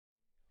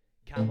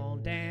come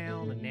on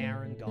down to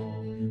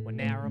Narrangong, where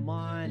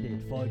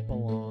narrow-minded folk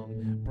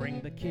belong. Bring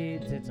the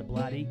kids, it's a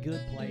bloody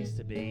good place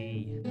to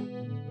be.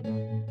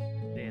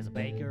 There's a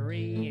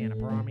bakery and a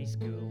primary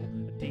school,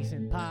 a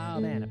decent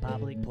pub and a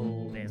public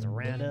pool. There's a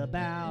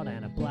roundabout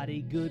and a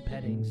bloody good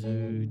petting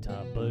zoo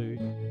to boot.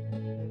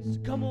 So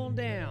come on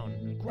down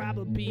and grab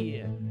a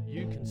beer.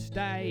 You can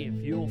stay if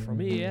you're from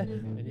here,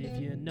 and if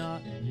you're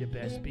not, you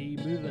best be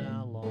moving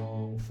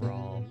along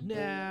from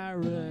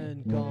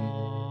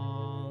Narrangong.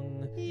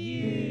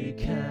 You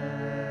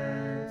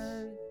can't.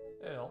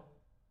 Earl,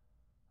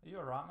 are you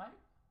alright, mate?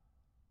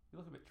 You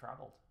look a bit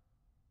troubled.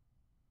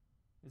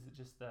 Is it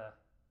just the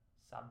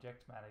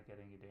subject matter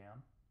getting you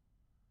down?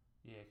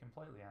 Yeah,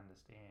 completely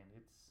understand.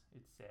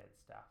 It's sad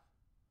stuff.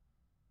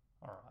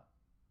 Alright.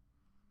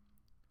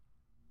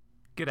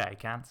 G'day,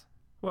 cunts.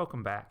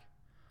 Welcome back.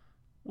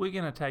 We're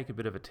going to take a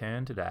bit of a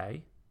turn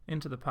today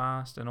into the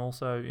past and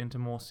also into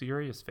more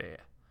serious fare.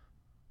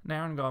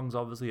 Narrangong's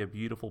obviously a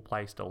beautiful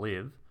place to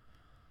live,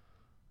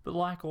 but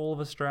like all of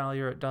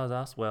Australia, it does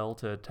us well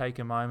to take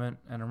a moment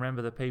and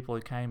remember the people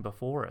who came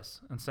before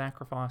us and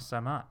sacrificed so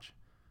much.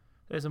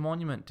 There's a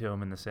monument to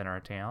them in the centre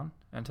of town,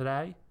 and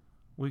today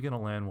we're going to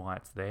learn why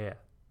it's there.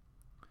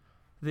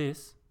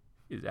 This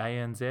is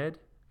ANZ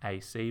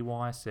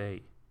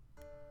ACYC.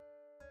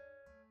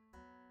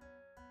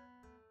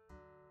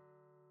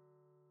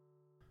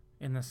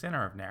 In the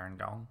centre of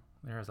Narrangong,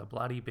 there is a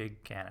bloody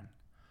big cannon.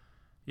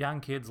 Young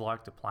kids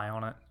like to play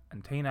on it,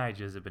 and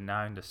teenagers have been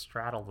known to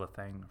straddle the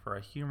thing for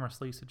a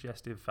humorously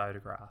suggestive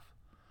photograph.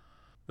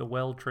 The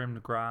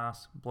well-trimmed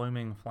grass,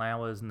 blooming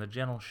flowers and the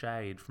gentle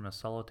shade from a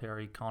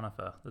solitary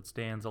conifer that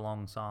stands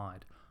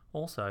alongside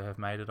also have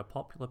made it a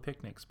popular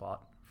picnic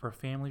spot for a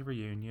family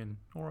reunion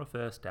or a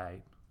first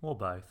date, or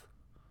both.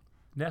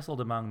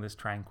 Nestled among this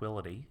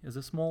tranquility is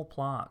a small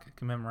plaque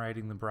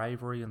commemorating the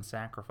bravery and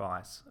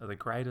sacrifice of the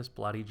greatest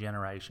bloody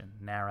generation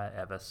Narra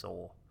ever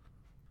saw.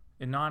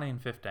 In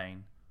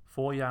 1915,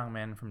 4 young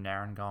men from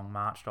Narrangong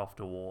marched off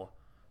to war,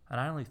 and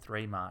only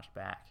 3 marched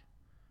back.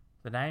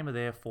 The name of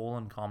their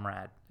fallen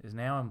comrade is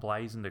now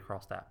emblazoned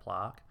across that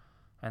plaque,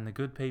 and the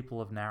good people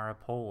of Narra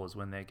pause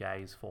when their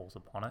gaze falls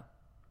upon it.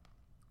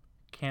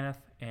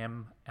 Kenneth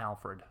M.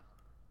 Alfred.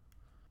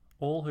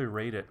 All who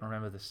read it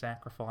remember the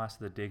sacrifice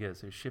of the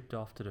diggers who shipped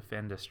off to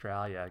defend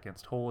Australia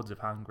against hordes of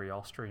hungry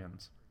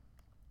Austrians.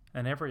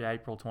 And every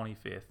April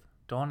 25th,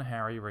 Don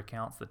Harry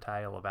recounts the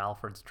tale of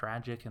Alfred's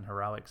tragic and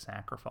heroic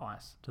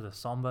sacrifice to the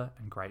sombre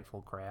and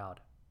grateful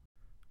crowd.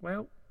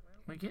 Well,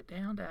 we get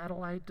down to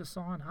Adelaide to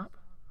sign up.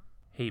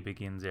 He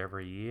begins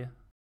every year.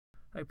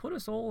 They put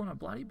us all in a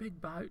bloody big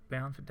boat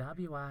bound for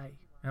WA,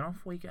 and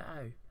off we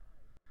go.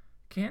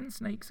 Ken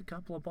sneaks a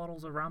couple of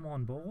bottles of rum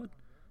on board,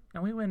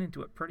 and we went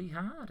into it pretty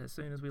hard as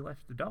soon as we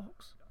left the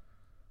docks.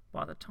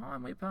 By the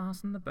time we're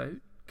passing the boat,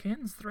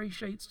 Ken's 3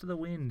 sheets to the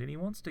wind and he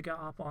wants to go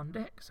up on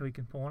deck so he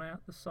can point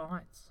out the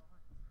sights.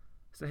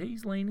 So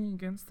he's leaning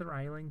against the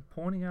railing,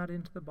 pointing out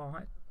into the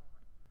bight.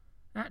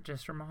 "That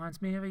just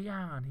reminds me of a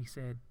yarn," he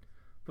said,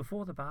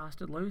 before the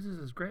bastard loses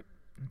his grip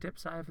and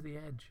tips over the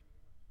edge.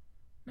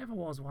 Never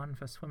was one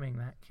for swimming,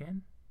 that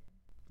Ken.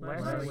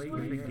 Lest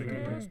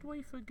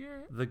we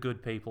forget. The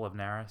good people of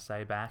Narra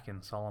say back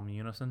in solemn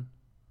unison.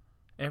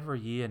 Every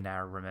year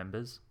Narra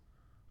remembers,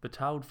 but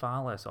told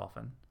far less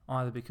often,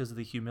 either because of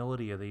the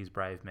humility of these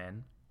brave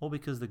men, or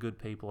because the good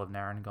people of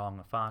Narrangong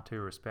are far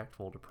too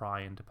respectful to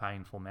pry into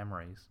painful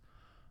memories,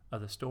 are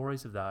the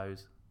stories of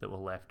those that were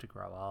left to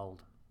grow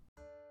old.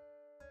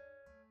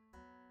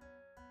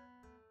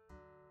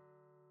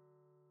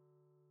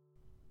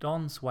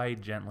 Don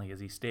swayed gently as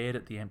he stared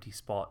at the empty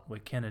spot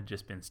where Ken had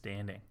just been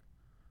standing.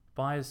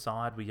 By his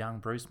side were young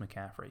Bruce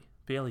McCaffrey,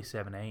 barely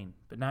 17,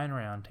 but known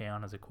around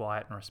town as a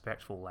quiet and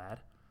respectful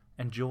lad,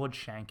 and George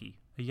Shanky,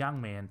 a young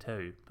man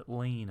too, but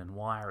lean and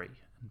wiry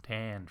and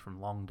tanned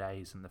from long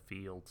days in the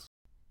fields.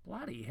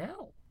 "Bloody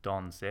hell,"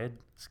 Don said,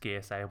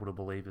 scarce able to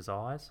believe his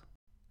eyes.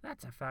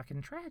 "That's a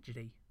fucking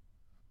tragedy."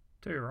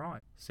 "Too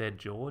right," said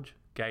George,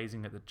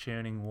 gazing at the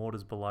churning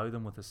waters below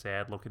them with a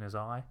sad look in his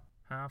eye.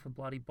 "Half a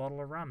bloody bottle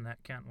of rum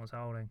that cunt was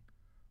holding.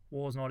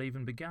 War's not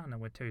even begun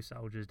and we're 2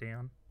 soldiers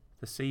down."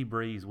 The sea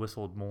breeze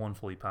whistled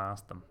mournfully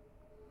past them.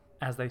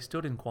 As they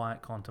stood in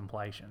quiet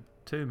contemplation,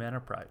 2 men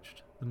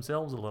approached,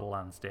 themselves a little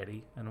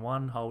unsteady, and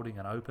one holding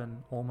an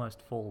open,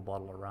 almost full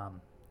bottle of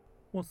rum.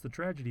 "What's the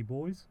tragedy,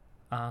 boys?"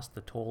 asked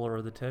the taller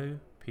of the 2,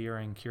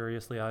 peering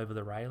curiously over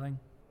the railing.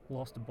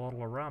 "Lost a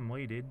bottle of rum,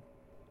 we did."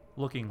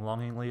 Looking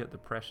longingly at the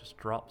precious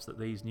drops that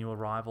these new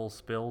arrivals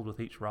spilled with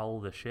each roll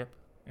of the ship.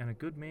 "And a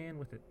good man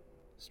with it.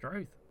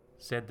 Struth,"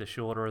 said the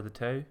shorter of the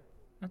 2.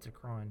 "That's a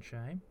crying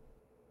shame."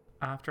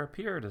 After a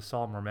period of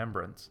solemn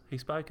remembrance, he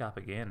spoke up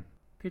again.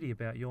 "Pity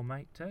about your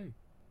mate too.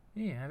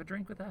 Here, have a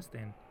drink with us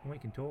then, and we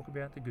can talk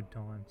about the good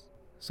times."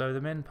 So the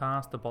men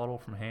passed the bottle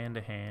from hand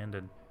to hand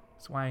and,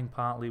 swaying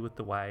partly with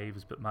the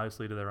waves but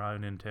mostly to their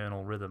own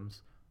internal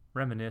rhythms,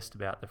 reminisced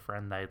about the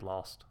friend they'd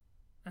lost.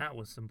 "That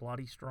was some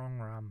bloody strong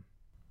rum."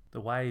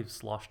 The waves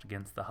sloshed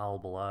against the hull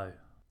below.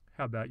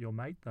 "How about your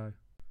mate though?"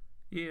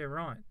 "Yeah,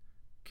 right.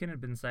 Ken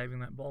had been saving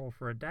that bottle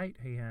for a date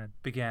he had.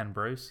 Began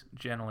Bruce,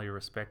 generally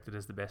respected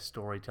as the best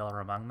storyteller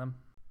among them.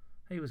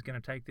 He was going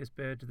to take this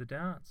bird to the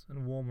dance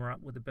and warm her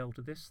up with a belt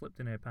of this slipped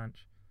in her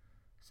punch.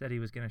 Said he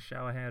was going to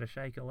show her how to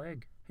shake a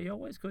leg. He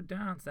always could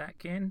dance, that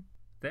Ken.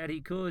 That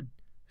he could.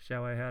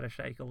 Show her how to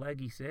shake a leg,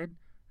 he said,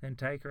 then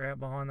take her out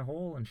behind the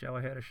hall and show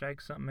her how to shake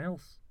something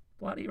else.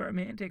 Bloody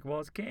romantic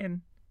was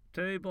Ken.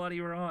 Too bloody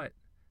right.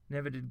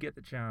 Never did get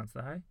the chance,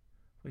 though.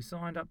 We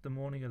signed up the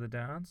morning of the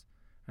dance,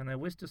 and they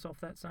whisked us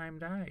off that same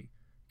day.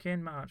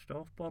 Ken marched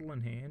off, bottle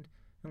in hand,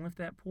 and left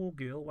that poor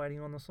girl waiting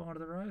on the side of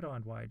the road,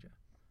 I'd wager.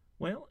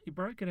 Well, he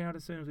broke it out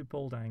as soon as we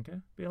pulled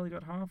anchor. Barely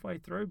got halfway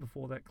through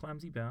before that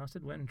clumsy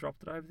bastard went and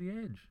dropped it over the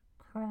edge.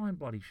 Crying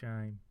bloody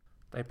shame.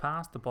 They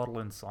passed the bottle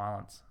in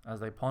silence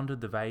as they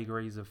pondered the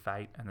vagaries of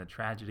fate and the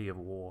tragedy of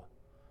war.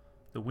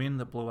 The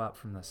wind that blew up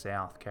from the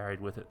south carried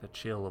with it the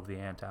chill of the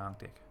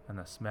Antarctic and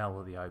the smell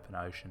of the open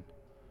ocean.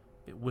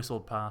 It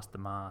whistled past the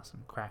mast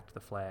and cracked the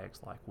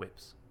flags like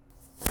whips.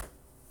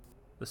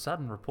 The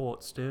sudden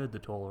report stirred the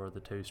taller of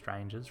the two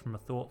strangers from a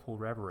thoughtful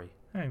reverie.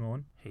 Hang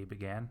on. He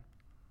began.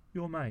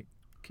 Your mate.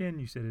 Ken,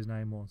 you said his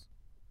name was.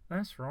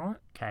 That's right.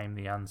 Came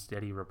the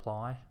unsteady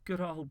reply.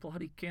 Good old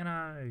bloody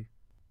Keno.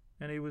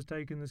 And he was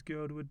taking this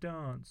girl to a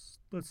dance.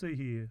 Let's see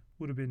here.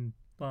 Would have been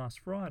last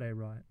Friday,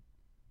 right?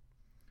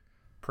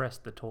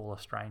 Pressed the taller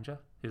stranger,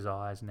 his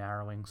eyes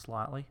narrowing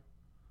slightly.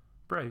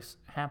 Bruce,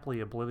 happily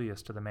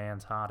oblivious to the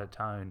man's harder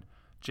tone,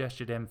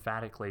 gestured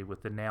emphatically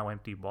with the now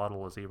empty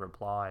bottle as he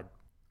replied.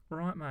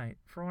 Right, mate.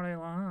 Friday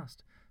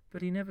last.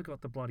 But he never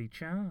got the bloody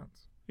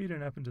chance. He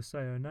didn't happen to say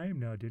her name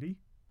now, did he?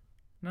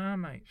 Nah,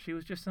 mate. She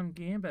was just some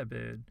Gambo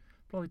bird.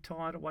 Probably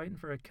tired of waiting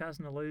for her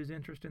cousin to lose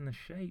interest in the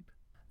sheep.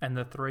 And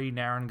the three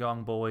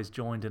Narrangong boys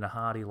joined in a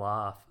hearty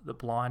laugh that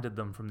blinded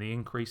them from the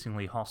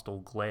increasingly hostile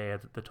glare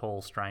that the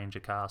tall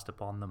stranger cast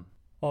upon them.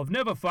 I've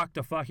never fucked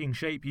a fucking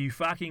sheep, you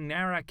fucking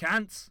narrow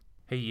cunts!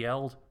 He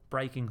yelled,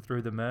 breaking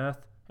through the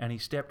mirth, and he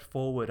stepped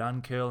forward,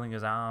 uncurling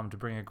his arm to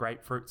bring a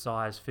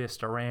grapefruit-sized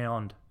fist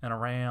around and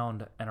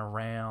around and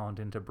around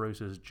into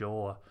Bruce's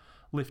jaw,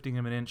 lifting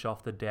him an inch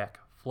off the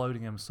deck,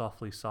 floating him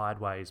softly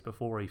sideways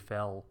before he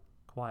fell,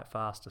 quite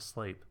fast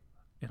asleep,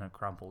 in a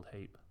crumpled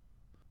heap.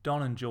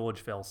 Don and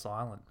George fell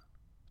silent.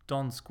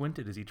 Don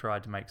squinted as he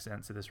tried to make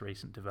sense of this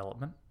recent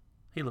development.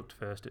 He looked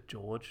first at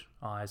George,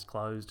 eyes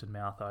closed and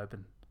mouth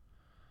open,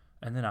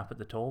 and then up at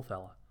the tall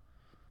fella.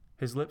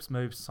 His lips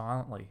moved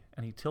silently,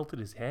 and he tilted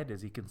his head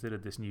as he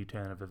considered this new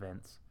turn of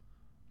events.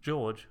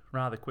 George,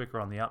 rather quicker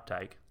on the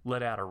uptake,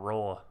 let out a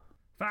roar.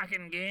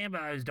 Fucking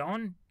Gambos,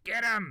 Don!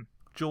 Get 'em!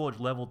 George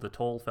levelled the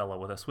tall fella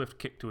with a swift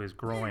kick to his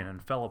groin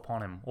and fell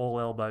upon him, all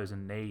elbows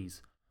and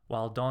knees,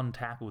 while Don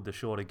tackled the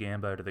shorter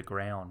Gambo to the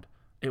ground.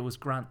 It was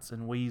grunts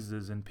and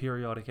wheezes and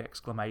periodic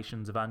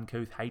exclamations of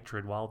uncouth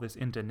hatred while this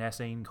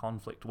internecine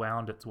conflict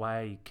wound its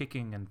way,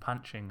 kicking and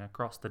punching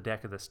across the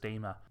deck of the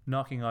steamer,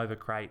 knocking over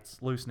crates,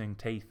 loosening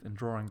teeth and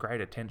drawing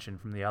great attention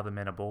from the other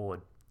men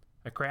aboard.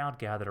 A crowd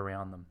gathered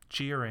around them,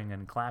 cheering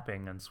and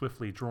clapping and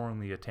swiftly drawing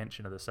the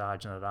attention of the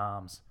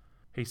sergeant-at-arms.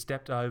 He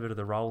stepped over to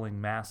the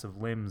rolling mass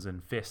of limbs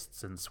and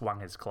fists and swung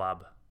his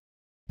club.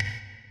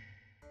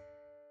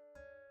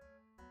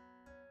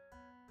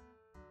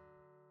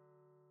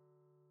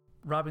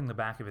 Rubbing the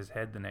back of his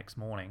head the next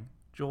morning,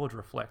 George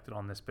reflected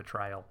on this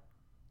betrayal.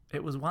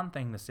 It was one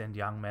thing to send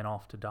young men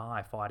off to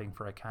die fighting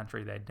for a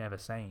country they'd never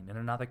seen, in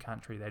another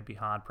country they'd be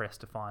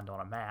hard-pressed to find on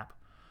a map,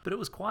 but it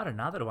was quite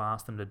another to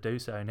ask them to do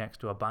so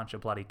next to a bunch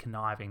of bloody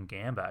conniving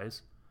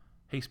Gambos.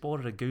 He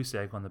sported a goose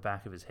egg on the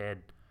back of his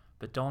head,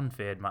 but Don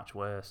fared much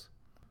worse.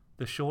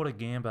 The shorter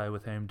Gambo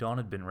with whom Don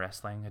had been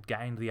wrestling had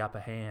gained the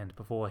upper hand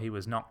before he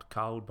was knocked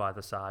cold by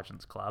the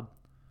sergeant's club.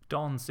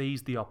 Don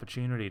seized the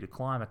opportunity to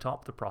climb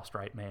atop the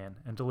prostrate man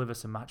and deliver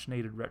some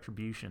much-needed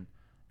retribution,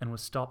 and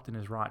was stopped in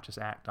his righteous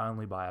act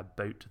only by a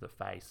boot to the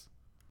face.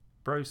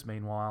 Bruce,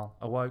 meanwhile,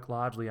 awoke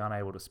largely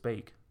unable to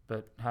speak,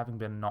 but having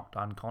been knocked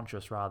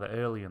unconscious rather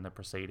early in the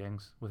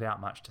proceedings,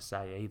 without much to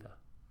say either.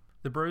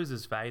 The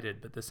bruises faded,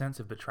 but the sense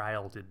of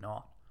betrayal did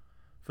not.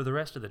 For the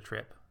rest of the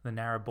trip, the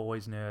Narra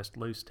boys nursed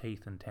loose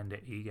teeth and tender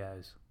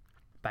egos.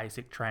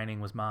 Basic training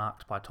was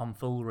marked by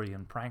tomfoolery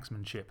and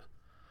pranksmanship.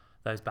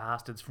 Those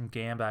bastards from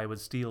Gambo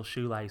would steal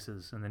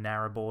shoelaces, and the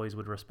Narra boys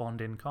would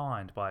respond in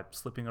kind by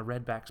slipping a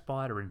redback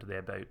spider into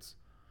their boots.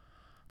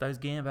 Those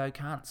Gambo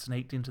cunts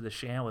sneaked into the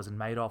showers and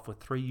made off with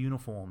 3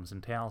 uniforms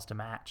and towels to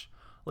match,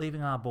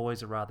 leaving our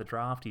boys a rather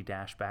drafty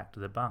dash back to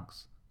the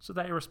bunks. So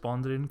they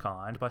responded in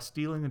kind by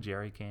stealing a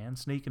jerry can,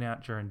 sneaking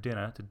out during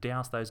dinner to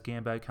douse those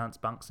Gambo cunts'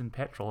 bunks in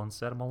petrol and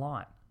set them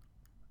alight.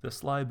 The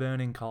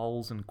slow-burning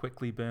coals and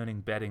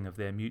quickly-burning bedding of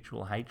their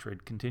mutual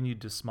hatred continued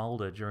to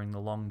smoulder during the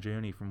long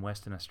journey from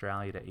Western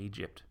Australia to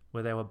Egypt,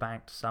 where they were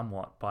banked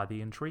somewhat by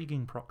the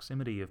intriguing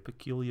proximity of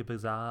peculiar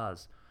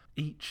bazaars,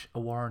 each a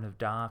warren of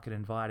dark and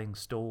inviting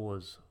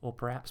stores, or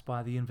perhaps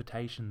by the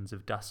invitations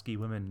of dusky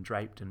women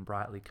draped in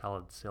brightly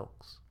coloured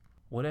silks.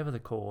 Whatever the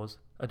cause,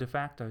 a de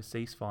facto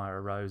ceasefire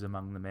arose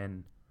among the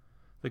men.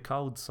 The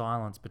cold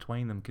silence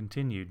between them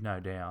continued, no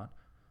doubt,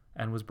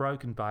 and was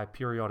broken by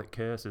periodic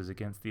curses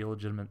against the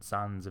illegitimate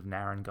sons of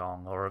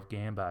Narrangong or of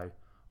Gambo,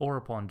 or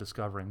upon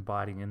discovering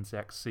biting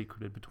insects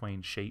secreted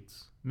between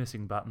sheets,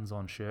 missing buttons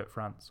on shirt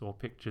fronts, or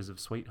pictures of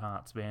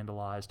sweethearts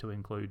vandalised to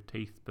include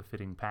teeth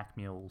befitting pack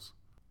mules.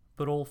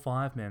 But all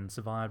 5 men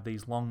survived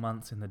these long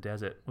months in the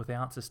desert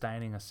without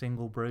sustaining a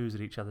single bruise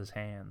at each other's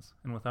hands,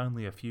 and with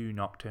only a few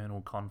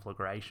nocturnal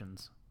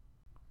conflagrations.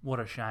 What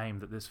a shame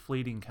that this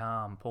fleeting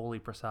calm poorly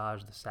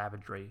presaged the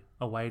savagery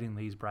awaiting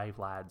these brave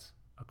lads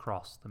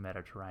across the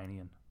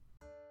Mediterranean.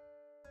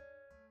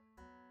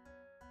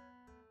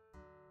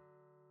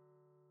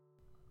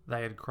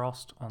 They had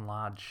crossed on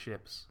large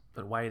ships,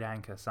 but weighed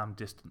anchor some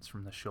distance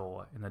from the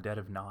shore in the dead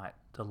of night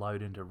to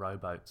load into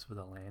rowboats for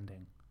the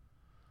landing.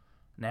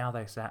 Now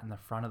they sat in the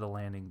front of the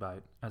landing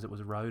boat as it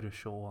was rowed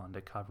ashore under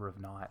cover of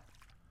night.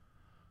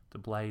 The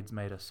blades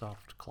made a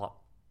soft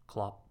clop,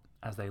 clop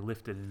as they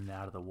lifted in and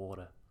out of the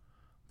water.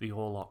 The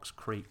oarlocks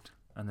creaked,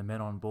 and the men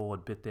on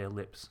board bit their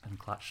lips and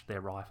clutched their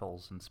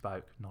rifles and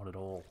spoke not at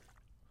all.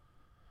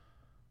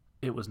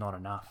 It was not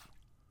enough.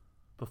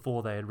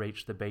 Before they had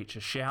reached the beach, a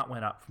shout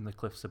went up from the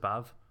cliffs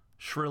above.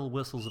 Shrill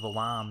whistles of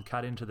alarm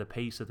cut into the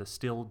peace of the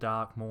still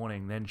dark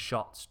morning, then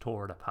shots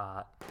tore it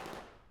apart.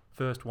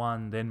 First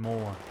one, then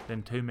more,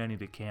 then too many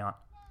to count.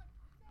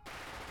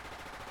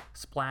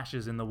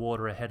 Splashes in the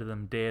water ahead of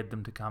them dared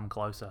them to come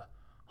closer.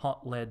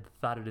 Hot lead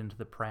thudded into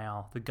the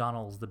prow, the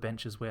gunwales, the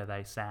benches where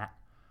they sat.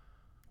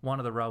 One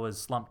of the rowers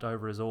slumped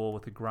over his oar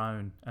with a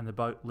groan, and the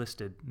boat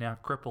listed, now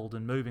crippled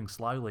and moving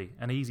slowly,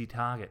 an easy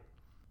target.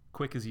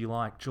 Quick as you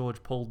like,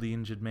 George pulled the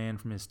injured man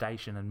from his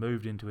station and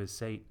moved into his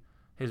seat.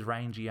 His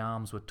rangy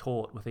arms were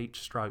taut with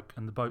each stroke,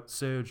 and the boat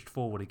surged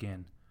forward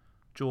again.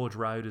 George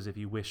rowed as if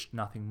he wished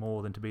nothing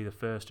more than to be the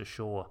first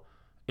ashore,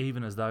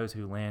 even as those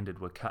who landed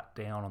were cut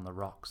down on the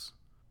rocks.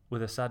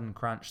 With a sudden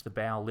crunch, the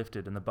bow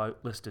lifted and the boat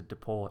listed to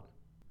port.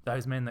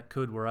 Those men that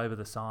could were over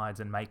the sides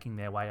and making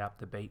their way up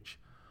the beach,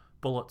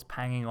 bullets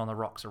panging on the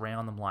rocks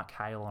around them like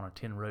hail on a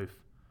tin roof.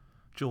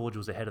 George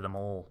was ahead of them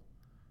all.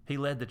 He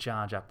led the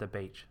charge up the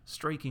beach,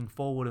 streaking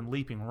forward and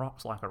leaping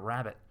rocks like a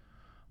rabbit,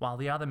 while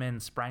the other men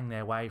sprang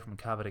their way from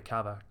cover to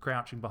cover,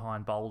 crouching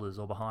behind boulders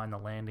or behind the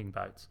landing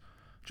boats.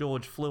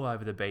 George flew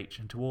over the beach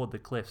and toward the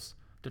cliffs,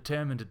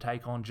 determined to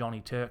take on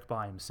Johnny Turk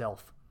by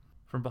himself.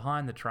 From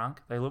behind the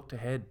trunk, they looked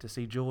ahead to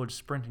see George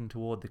sprinting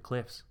toward the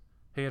cliffs.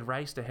 He had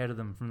raced ahead of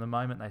them from the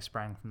moment they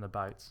sprang from the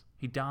boats.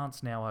 He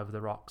danced now over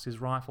the rocks,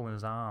 his rifle in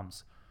his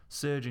arms,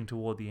 surging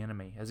toward the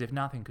enemy, as if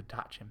nothing could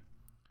touch him.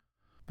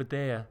 But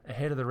there,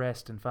 ahead of the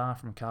rest and far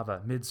from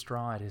cover,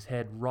 mid-stride, his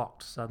head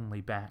rocked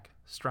suddenly back,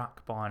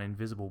 struck by an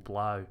invisible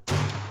blow.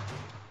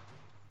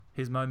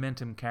 His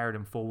momentum carried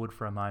him forward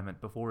for a moment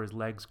before his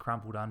legs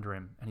crumpled under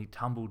him and he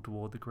tumbled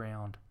toward the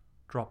ground,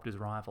 dropped his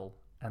rifle,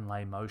 and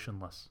lay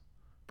motionless.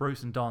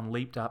 Bruce and Don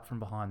leaped up from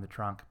behind the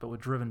trunk, but were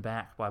driven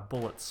back by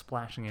bullets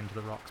splashing into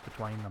the rocks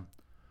between them.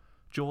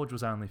 George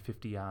was only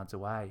 50 yards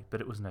away, but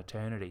it was an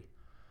eternity.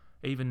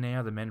 Even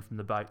now the men from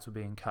the boats were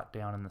being cut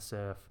down in the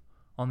surf.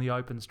 On the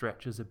open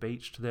stretches of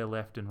beach to their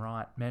left and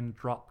right, men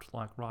dropped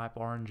like ripe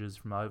oranges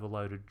from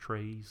overloaded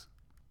trees.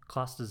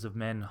 Clusters of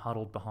men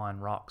huddled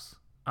behind rocks.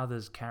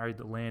 Others carried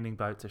the landing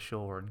boats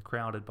ashore and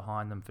crowded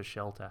behind them for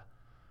shelter.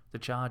 The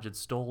charge had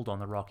stalled on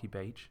the rocky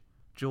beach.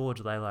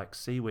 George lay like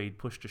seaweed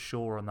pushed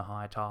ashore on the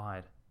high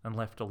tide, and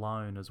left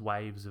alone as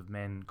waves of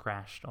men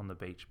crashed on the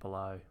beach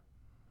below.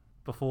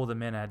 Before the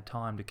men had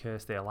time to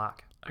curse their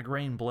luck, a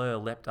green blur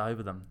leapt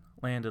over them,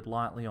 landed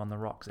lightly on the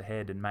rocks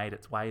ahead and made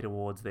its way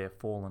towards their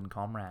fallen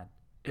comrade.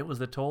 It was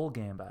the tall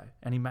Gambo,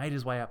 and he made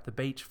his way up the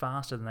beach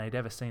faster than they'd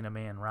ever seen a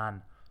man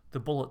run. The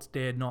bullets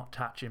dared not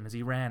touch him as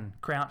he ran,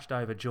 crouched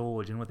over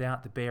George, and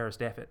without the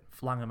barest effort,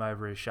 flung him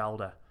over his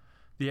shoulder.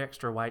 The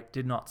extra weight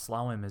did not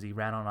slow him as he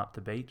ran on up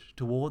the beach,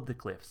 toward the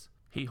cliffs.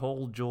 He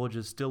hauled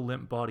George's still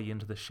limp body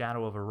into the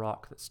shadow of a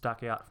rock that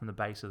stuck out from the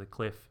base of the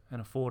cliff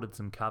and afforded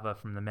some cover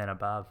from the men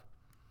above.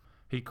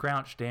 He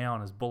crouched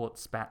down as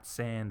bullets spat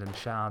sand and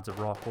shards of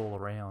rock all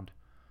around.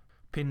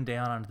 Pinned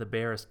down under the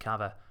barest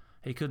cover,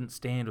 he couldn't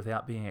stand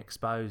without being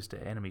exposed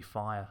to enemy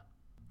fire.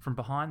 From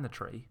behind the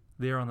tree,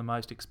 there on the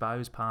most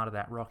exposed part of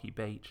that rocky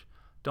beach,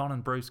 Don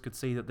and Bruce could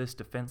see that this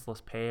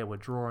defenceless pair were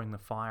drawing the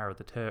fire of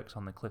the Turks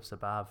on the cliffs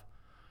above.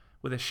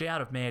 With a shout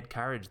of mad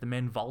courage, the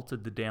men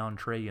vaulted the downed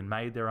tree and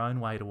made their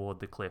own way toward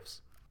the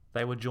cliffs.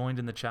 They were joined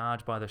in the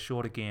charge by the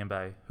shorter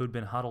Gambo, who had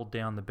been huddled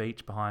down the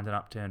beach behind an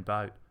upturned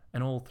boat,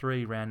 and all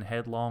three ran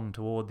headlong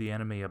toward the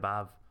enemy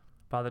above.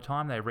 By the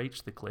time they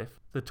reached the cliff,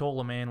 the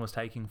taller man was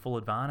taking full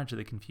advantage of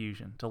the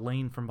confusion to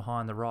lean from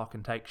behind the rock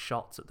and take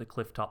shots at the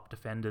cliff-top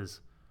defenders.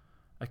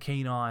 A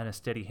keen eye and a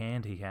steady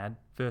hand he had.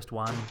 First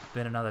one,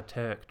 then another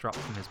Turk dropped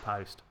from his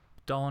post.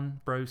 Don,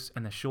 Bruce,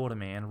 and the shorter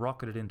man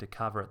rocketed into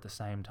cover at the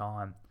same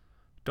time.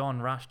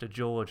 Don rushed to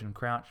George and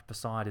crouched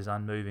beside his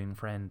unmoving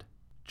friend.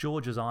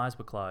 George's eyes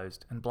were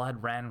closed, and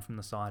blood ran from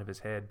the side of his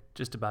head,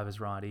 just above his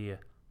right ear,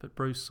 but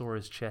Bruce saw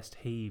his chest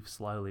heave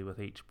slowly with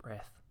each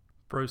breath.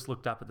 Bruce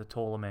looked up at the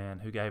taller man,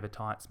 who gave a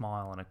tight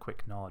smile and a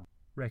quick nod.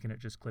 Reckon it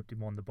just clipped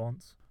him on the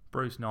bonce.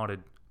 Bruce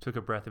nodded, took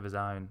a breath of his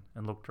own,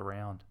 and looked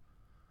around.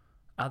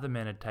 Other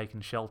men had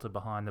taken shelter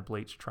behind the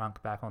bleached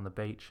trunk back on the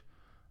beach.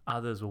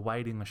 Others were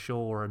wading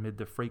ashore amid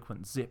the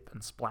frequent zip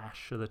and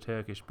splash of the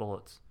Turkish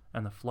bullets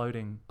and the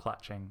floating,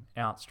 clutching,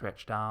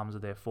 outstretched arms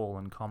of their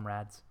fallen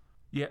comrades.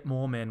 Yet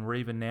more men were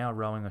even now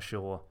rowing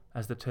ashore,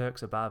 as the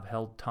Turks above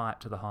held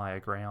tight to the higher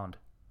ground.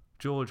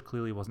 George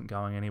clearly wasn't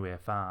going anywhere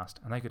fast,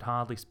 and they could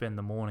hardly spend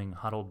the morning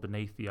huddled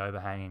beneath the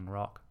overhanging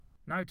rock.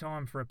 No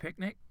time for a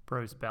picnic.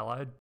 Bruce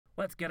bellowed.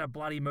 Let's get a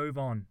bloody move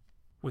on.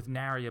 With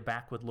nary a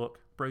backward look,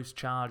 Bruce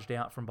charged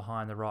out from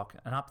behind the rock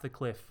and up the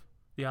cliff,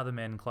 the other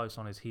men close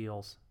on his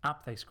heels.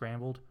 Up they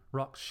scrambled,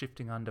 rocks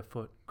shifting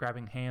underfoot,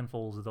 grabbing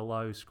handfuls of the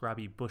low,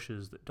 scrubby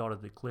bushes that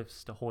dotted the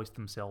cliffs to hoist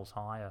themselves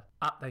higher.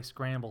 Up they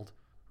scrambled,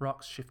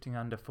 rocks shifting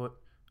underfoot,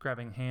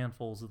 grabbing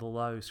handfuls of the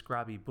low,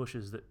 scrubby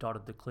bushes that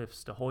dotted the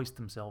cliffs to hoist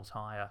themselves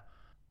higher.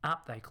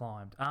 Up they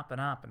climbed, up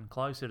and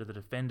closer to the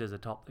defenders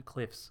atop the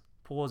cliffs,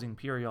 pausing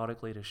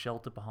periodically to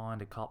shelter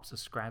behind a copse of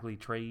scraggly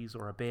trees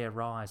or a bare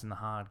rise in the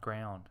hard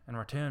ground, and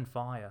return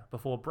fire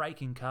before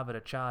breaking cover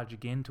to charge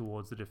again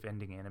towards the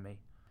defending enemy.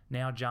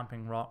 Now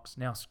jumping rocks,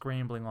 now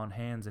scrambling on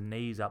hands and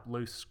knees up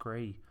loose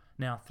scree,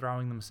 now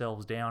throwing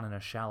themselves down in a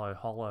shallow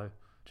hollow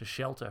to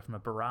shelter from a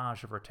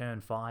barrage of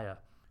return fire.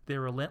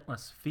 Their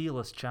relentless,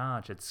 fearless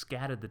charge had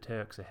scattered the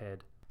Turks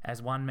ahead.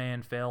 As one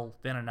man fell,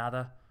 then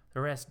another, the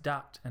rest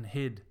ducked and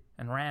hid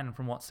and ran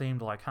from what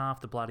seemed like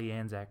half the bloody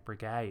Anzac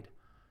Brigade.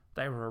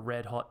 They were a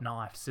red-hot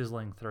knife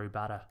sizzling through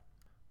butter.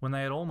 When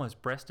they had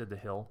almost breasted the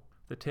hill,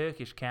 the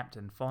Turkish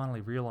captain finally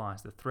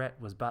realised the threat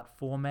was but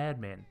 4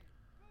 madmen.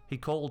 He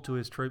called to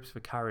his troops for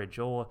courage,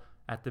 or,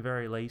 at the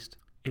very least,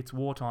 its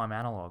wartime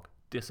analogue,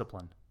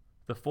 discipline.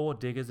 The 4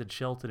 diggers had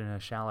sheltered in a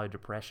shallow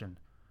depression.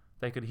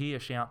 They could hear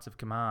shouts of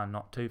command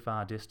not too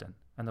far distant,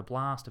 and the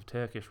blast of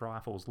Turkish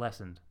rifles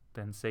lessened,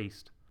 then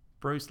ceased.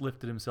 Bruce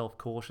lifted himself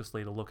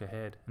cautiously to look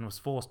ahead, and was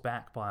forced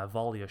back by a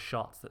volley of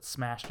shots that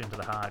smashed into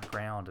the hard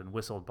ground and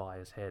whistled by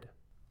his head.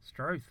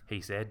 "Struth,"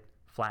 he said,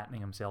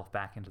 flattening himself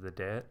back into the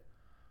dirt.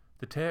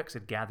 The Turks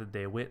had gathered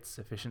their wits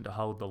sufficient to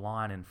hold the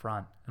line in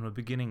front, and were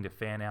beginning to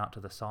fan out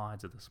to the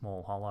sides of the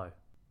small hollow.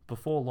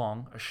 Before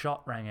long, a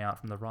shot rang out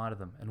from the right of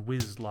them and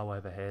whizzed low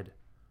overhead.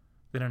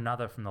 Then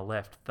another from the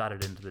left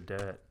thudded into the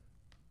dirt.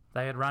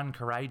 They had run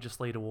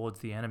courageously towards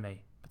the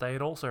enemy, but they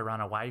had also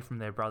run away from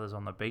their brothers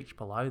on the beach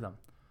below them.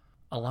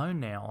 Alone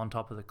now on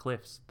top of the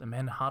cliffs, the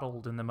men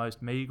huddled in the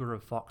most meagre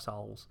of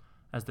foxholes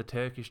as the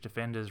Turkish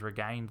defenders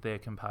regained their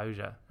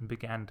composure and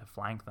began to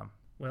flank them.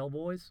 "Well,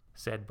 boys,"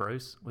 said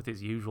Bruce with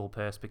his usual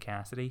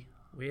perspicacity.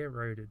 "we're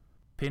routed."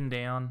 Pinned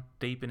down,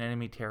 deep in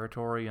enemy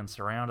territory and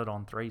surrounded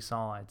on 3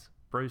 sides,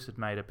 Bruce had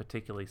made a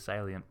particularly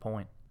salient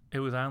point.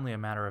 It was only a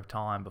matter of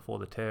time before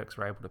the Turks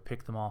were able to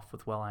pick them off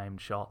with well-aimed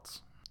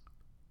shots.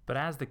 But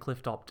as the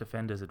cliff-top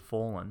defenders had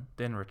fallen,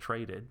 then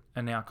retreated,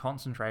 and now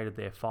concentrated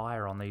their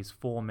fire on these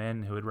 4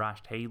 men who had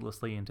rushed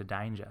heedlessly into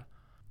danger,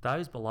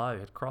 those below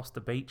had crossed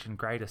the beach in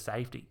greater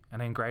safety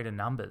and in greater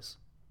numbers.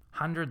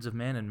 Hundreds of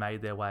men had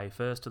made their way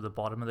first to the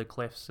bottom of the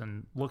cliffs,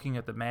 and looking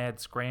at the mad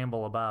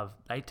scramble above,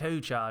 they too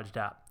charged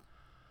up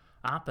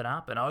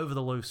and over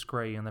the loose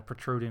scree and the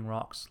protruding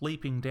rocks,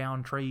 leaping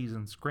down trees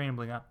and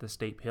scrambling up the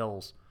steep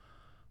hills.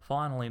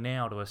 Finally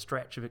now to a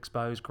stretch of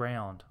exposed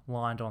ground,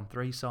 lined on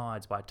 3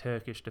 sides by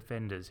Turkish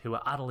defenders who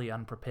were utterly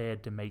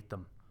unprepared to meet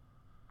them.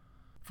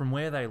 From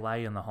where they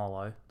lay in the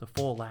hollow, the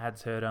 4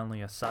 lads heard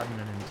only a sudden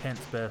and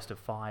intense burst of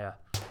fire.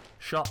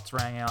 Shots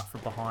rang out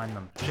from behind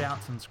them,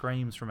 shouts and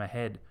screams from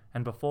ahead,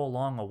 and before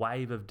long a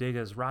wave of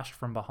diggers rushed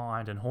from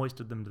behind and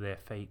hoisted them to their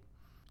feet.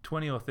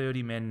 20 or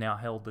 30 men now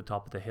held the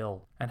top of the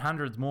hill, and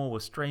hundreds more were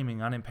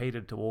streaming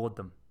unimpeded toward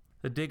them.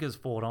 The diggers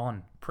fought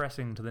on,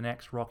 pressing to the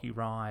next rocky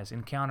rise,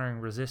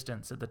 encountering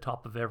resistance at the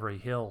top of every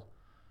hill.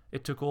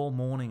 It took all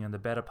morning and the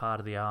better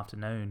part of the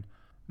afternoon,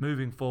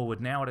 moving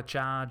forward now at a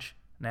charge,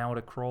 now at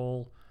a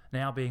crawl,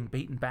 now being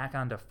beaten back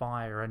under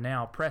fire, and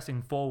now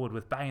pressing forward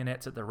with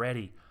bayonets at the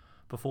ready,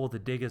 before the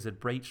diggers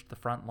had breached the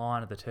front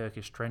line of the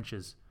Turkish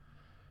trenches.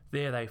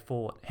 There they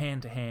fought,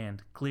 hand to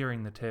hand,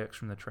 clearing the Turks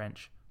from the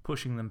trench,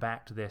 pushing them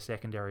back to their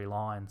secondary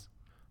lines.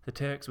 The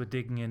Turks were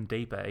digging in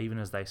deeper even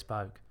as they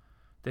spoke.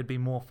 There'd be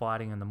more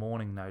fighting in the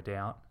morning, no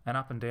doubt, and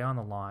up and down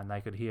the line they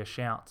could hear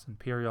shouts and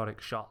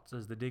periodic shots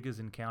as the diggers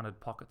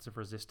encountered pockets of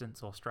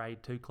resistance or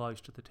strayed too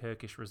close to the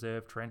Turkish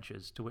reserve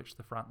trenches to which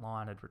the front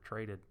line had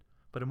retreated.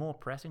 But a more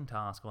pressing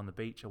task on the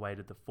beach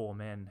awaited the 4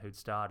 men who'd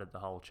started the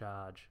whole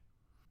charge.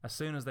 As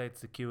soon as they'd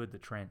secured the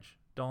trench,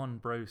 Don,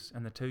 Bruce,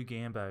 and the 2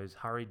 Gambos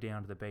hurried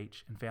down to the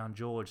beach and found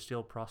George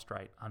still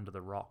prostrate under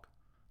the rock.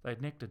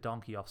 They'd nicked a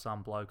donkey off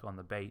some bloke on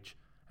the beach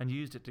and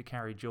used it to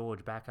carry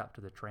George back up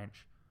to the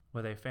trench,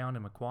 where they found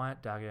him a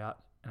quiet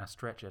dugout and a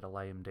stretcher to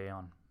lay him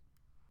down.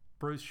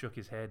 Bruce shook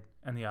his head,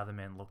 and the other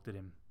men looked at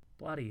him.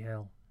 "Bloody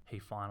hell," he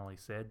finally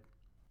said.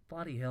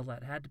 "Bloody hell,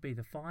 that had to be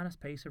the finest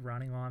piece of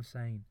running I've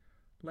seen.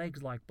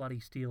 Legs like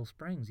bloody steel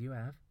springs, you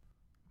have."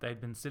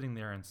 They'd been sitting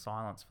there in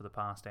silence for the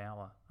past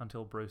hour,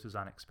 until Bruce's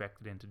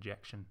unexpected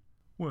interjection.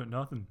 "Weren't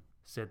nothing,"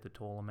 said the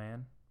taller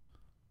man.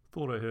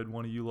 "Thought I heard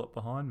one of you lot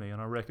behind me,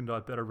 and I reckoned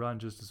I'd better run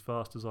just as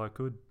fast as I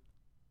could."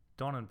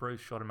 Don and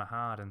Bruce shot him a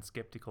hard and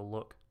sceptical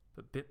look,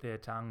 but bit their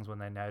tongues when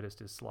they noticed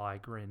his sly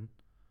grin.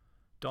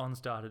 Don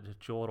started to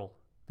chortle,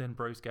 then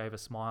Bruce gave a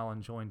smile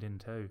and joined in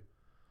too.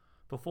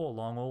 Before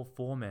long, all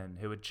 4 men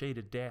who had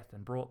cheated death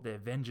and brought their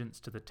vengeance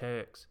to the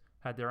Turks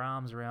had their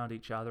arms around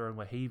each other and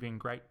were heaving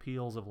great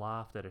peals of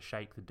laughter to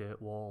shake the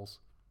dirt walls.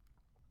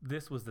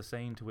 This was the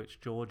scene to which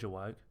George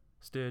awoke,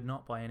 stirred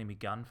not by enemy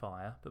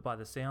gunfire, but by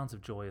the sounds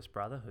of joyous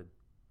brotherhood.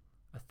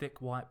 A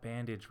thick white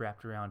bandage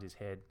wrapped around his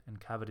head and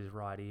covered his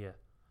right ear.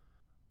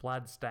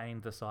 Blood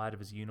stained the side of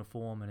his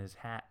uniform, and his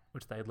hat,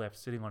 which they had left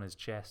sitting on his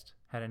chest,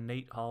 had a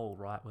neat hole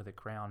right where the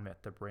crown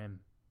met the brim.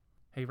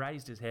 He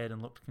raised his head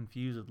and looked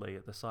confusedly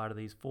at the sight of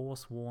these 4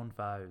 sworn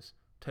foes,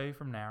 2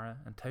 from Narra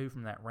and 2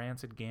 from that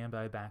rancid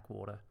Gambo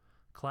backwater,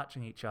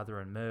 clutching each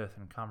other in mirth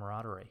and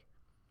camaraderie.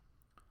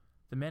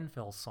 The men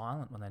fell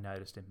silent when they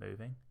noticed him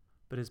moving,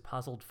 but his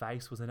puzzled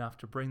face was enough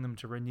to bring them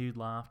to renewed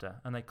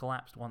laughter, and they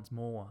collapsed once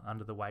more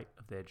under the weight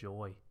of their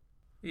joy.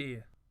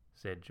 "Here,"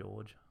 said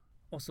George.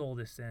 "what's all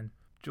this then?"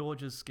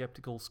 George's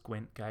sceptical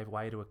squint gave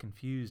way to a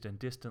confused and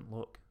distant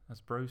look as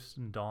Bruce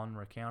and Don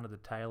recounted the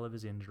tale of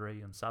his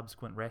injury and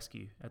subsequent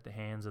rescue at the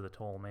hands of the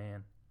tall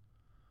man.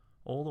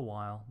 All the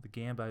while, the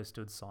Gambos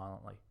stood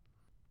silently.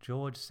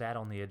 George sat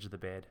on the edge of the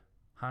bed,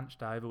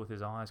 hunched over with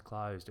his eyes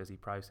closed as he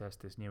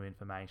processed this new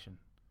information.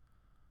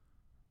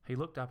 He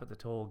looked up at the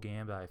tall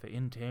Gambo for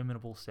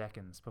interminable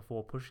seconds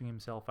before pushing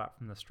himself up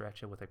from the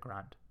stretcher with a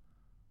grunt.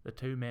 The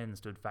 2 men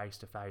stood face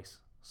to face,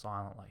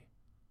 silently,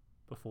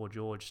 before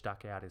George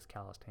stuck out his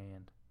calloused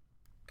hand.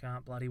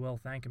 "Can't bloody well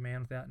thank a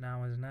man without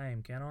knowing his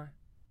name, can I?"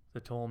 The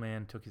tall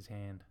man took his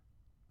hand.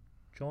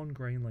 "John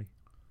Greenley.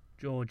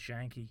 George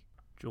Shanky."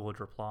 George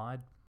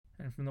replied.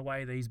 "And from the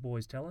way these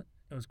boys tell it,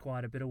 it was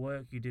quite a bit of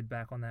work you did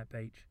back on that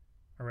beach.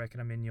 I reckon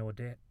I'm in your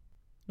debt."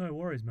 "No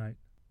worries, mate.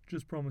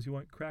 Just promise you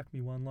won't crack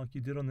me one like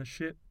you did on the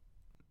ship."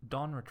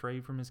 Don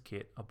retrieved from his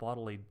kit a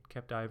bottle he'd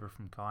kept over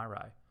from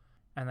Cairo,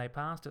 and they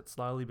passed it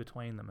slowly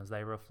between them as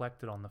they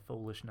reflected on the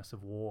foolishness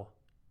of war.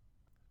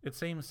 It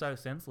seemed so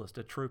senseless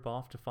to troop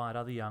off to fight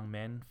other young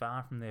men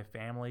far from their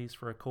families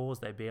for a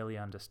cause they barely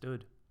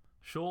understood.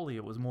 Surely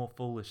it was more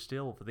foolish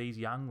still for these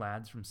young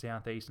lads from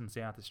South East and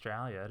South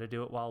Australia to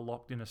do it while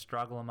locked in a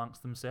struggle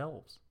amongst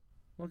themselves.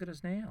 "Look at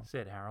us now,"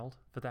 said Harold,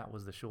 for that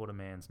was the shorter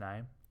man's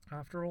name.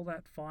 "After all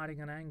that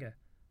fighting and anger,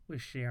 we're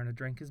sharing a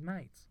drink as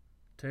mates.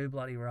 Too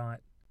bloody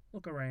right.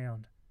 Look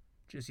around.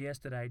 Just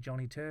yesterday,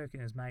 Johnny Turk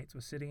and his mates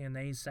were sitting in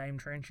these same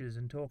trenches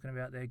and talking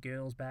about their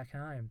girls back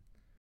home.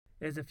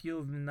 There's a few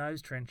of them in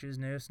those trenches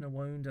nursing a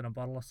wound and a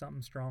bottle of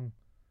something strong.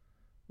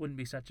 Wouldn't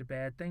be such a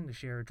bad thing to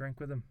share a drink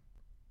with them."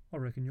 "I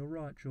reckon you're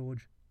right,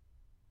 George.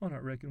 I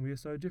don't reckon we are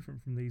so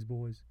different from these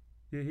boys.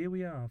 Yet here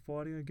we are,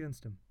 fighting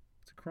against them.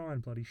 It's a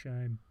crying bloody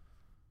shame."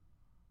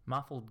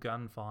 Muffled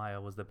gunfire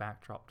was the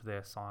backdrop to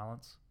their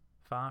silence.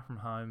 Far from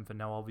home for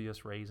no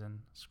obvious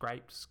reason,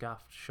 scraped,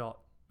 scuffed,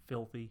 shot,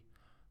 filthy,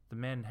 the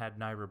men had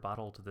no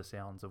rebuttal to the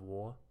sounds of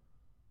war.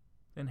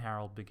 Then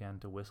Harold began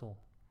to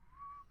whistle.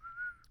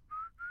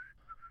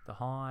 The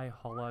high,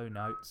 hollow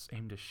notes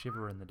seemed to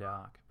shiver in the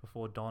dark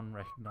before Don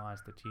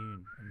recognised the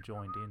tune and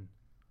joined in.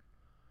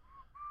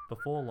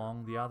 Before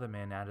long, the other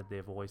men added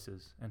their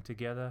voices, and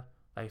together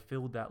they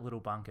filled that little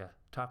bunker,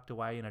 tucked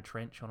away in a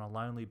trench on a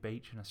lonely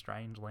beach in a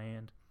strange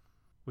land,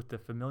 with the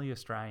familiar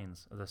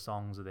strains of the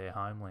songs of their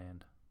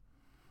homeland.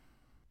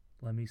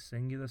 "Let me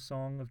sing you the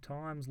song of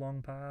times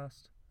long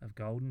past, of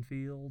golden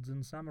fields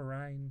and summer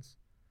rains.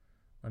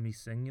 Let me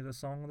sing you the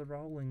song of the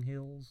rolling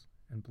hills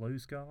and blue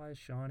skies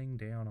shining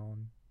down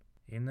on.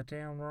 In the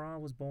town where I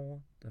was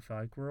born, the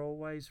folk were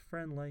always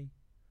friendly,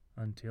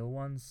 until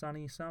one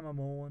sunny summer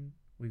morn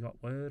we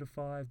got word of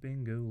 5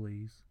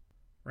 Bengalis.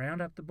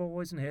 Round up the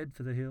boys and head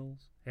for the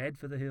hills,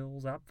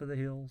 up for the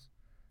hills.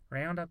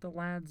 Round up the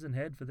lads and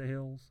head for the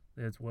hills,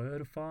 there's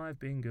word of 5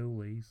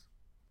 Bengalis.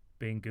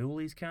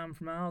 Bengalis come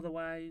from all the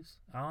ways,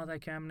 they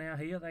come now,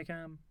 here they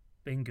come.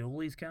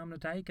 Bengalis come to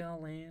take our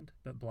land,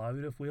 but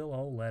blowed if we'll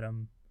all let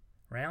 'em.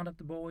 Round up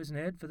the boys and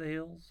head for the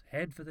hills,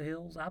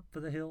 up for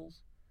the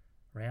hills.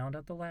 Round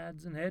up the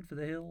lads and head for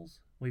the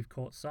hills, we've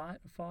caught sight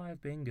of 5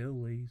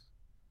 Bengalis.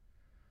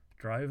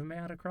 Drove 'em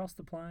out across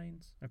the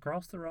plains,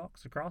 across the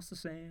rocks, across the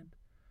sand.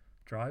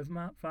 Drove 'em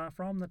up far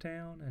from the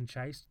town and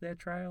chased their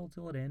trail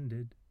till it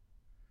ended.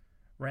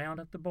 Round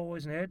up the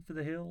boys and head for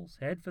the hills,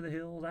 up for the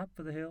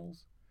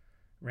hills.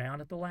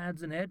 Round up the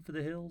lads and head for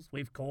the hills,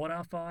 we've caught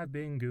our 5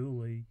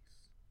 Bengalis."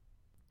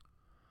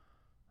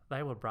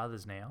 They were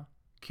brothers now,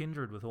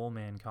 kindred with all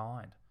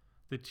mankind,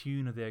 the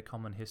tune of their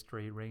common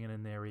history ringing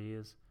in their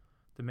ears.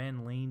 The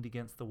men leaned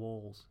against the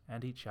walls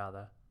and each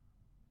other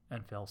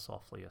and fell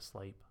softly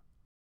asleep.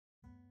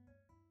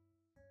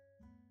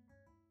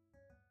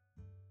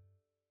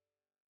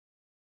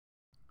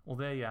 Well,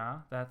 there you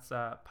are. That's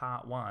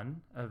part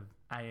 1 of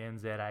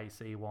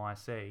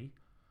ANZACYC.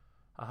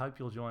 I hope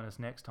you'll join us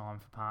next time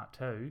for part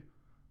 2.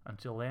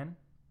 Until then,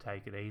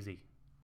 take it easy.